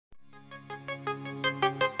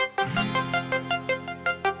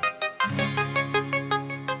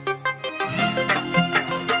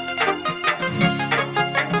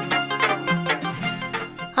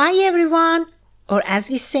Hi everyone, or as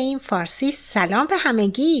we say in Farsi, salam pe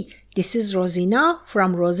hamegi. This is Rosina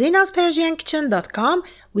from rosinaspersiankitchen.com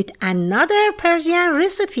with another Persian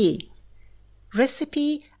recipe.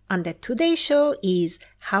 Recipe on the today show is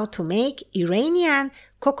how to make Iranian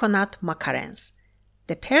coconut macaroons.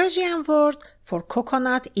 The Persian word for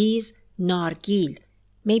coconut is nargil.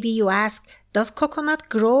 Maybe you ask, does coconut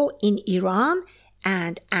grow in Iran?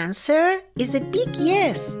 And answer is a big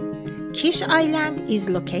yes. Kish Island is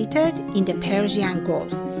located in the Persian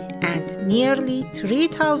Gulf, and nearly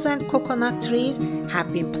 3,000 coconut trees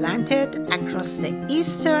have been planted across the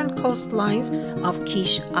eastern coastlines of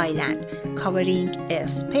Kish Island, covering a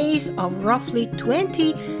space of roughly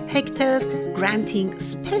 20 hectares, granting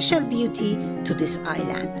special beauty to this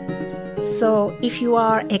island. So if you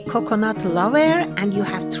are a coconut lover and you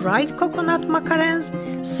have tried coconut macaroons,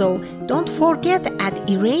 so don't forget to add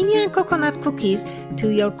Iranian coconut cookies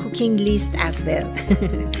to your cooking list as well.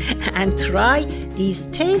 And try these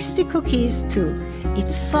tasty cookies too.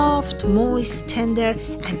 It's soft, moist, tender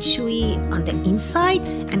and chewy on the inside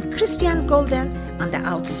and crispy and golden on the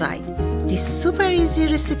outside. This super easy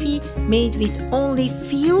recipe made with only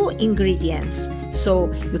few ingredients.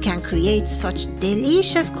 So you can create such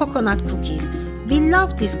delicious coconut cookies. We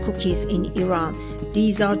love these cookies in Iran.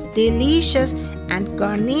 These are delicious and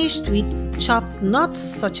garnished with chopped nuts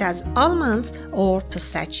such as almonds or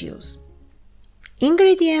pistachios.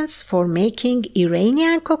 Ingredients for making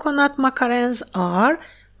Iranian coconut macaroons are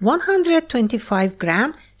 125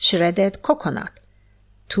 gram shredded coconut,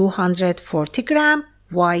 240 gram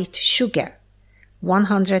white sugar,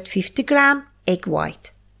 150 gram egg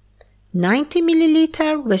white, 90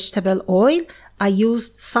 milliliter vegetable oil. I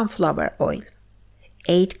used sunflower oil,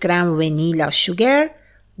 8 gram vanilla sugar,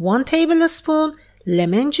 1 tablespoon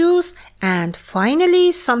lemon juice, and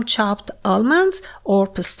finally some chopped almonds or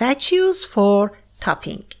pistachios for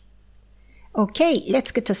topping. Okay,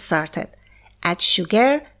 let's get started. Add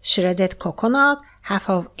sugar, shredded coconut, half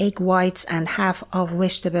of egg whites and half of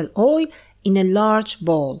vegetable oil in a large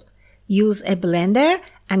bowl. Use a blender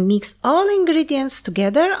and mix all ingredients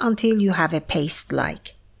together until you have a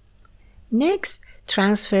paste-like. Next,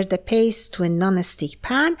 transfer the paste to a non-stick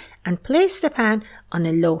pan and place the pan on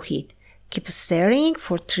a low heat. Keep stirring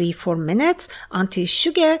for 3-4 minutes until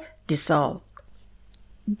sugar dissolves.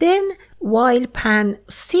 Then, while pan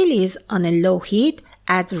still is on a low heat,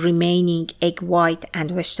 add remaining egg white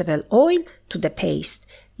and vegetable oil to the paste.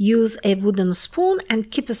 Use a wooden spoon and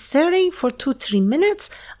keep stirring for 2-3 minutes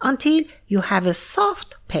until you have a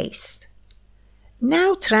soft paste.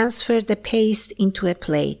 Now transfer the paste into a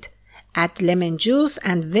plate. Add lemon juice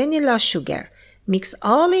and vanilla sugar. Mix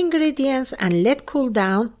all ingredients and let cool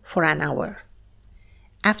down for an hour.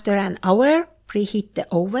 After an hour, preheat the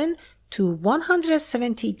oven to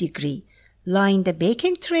 170 degrees. Line the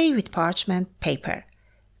baking tray with parchment paper.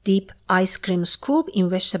 Dip ice cream scoop in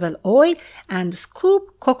vegetable oil and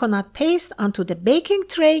scoop coconut paste onto the baking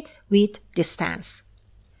tray with distance.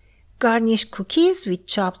 Garnish cookies with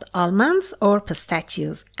chopped almonds or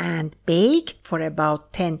pistachios and bake for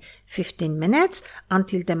about 10-15 minutes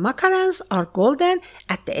until the macarons are golden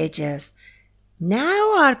at the edges.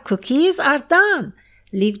 Now our cookies are done.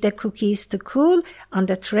 Leave the cookies to cool on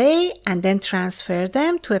the tray and then transfer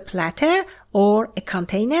them to a platter or a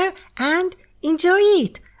container and enjoy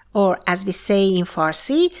it. Or as we say in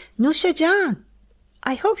Farsi, Noosh Jan.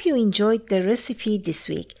 I hope you enjoyed the recipe this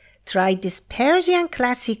week. Try this Persian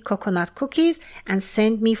classic coconut cookies and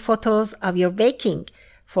send me photos of your baking.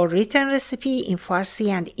 For written recipe in Farsi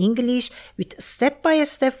and English with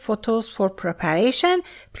step-by-step photos for preparation,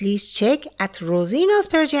 please check at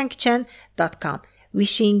rosinaspersiankitchen.com.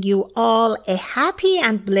 Wishing you all a happy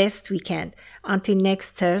and blessed weekend. Until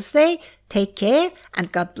next Thursday, take care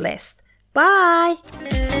and God bless. Bye!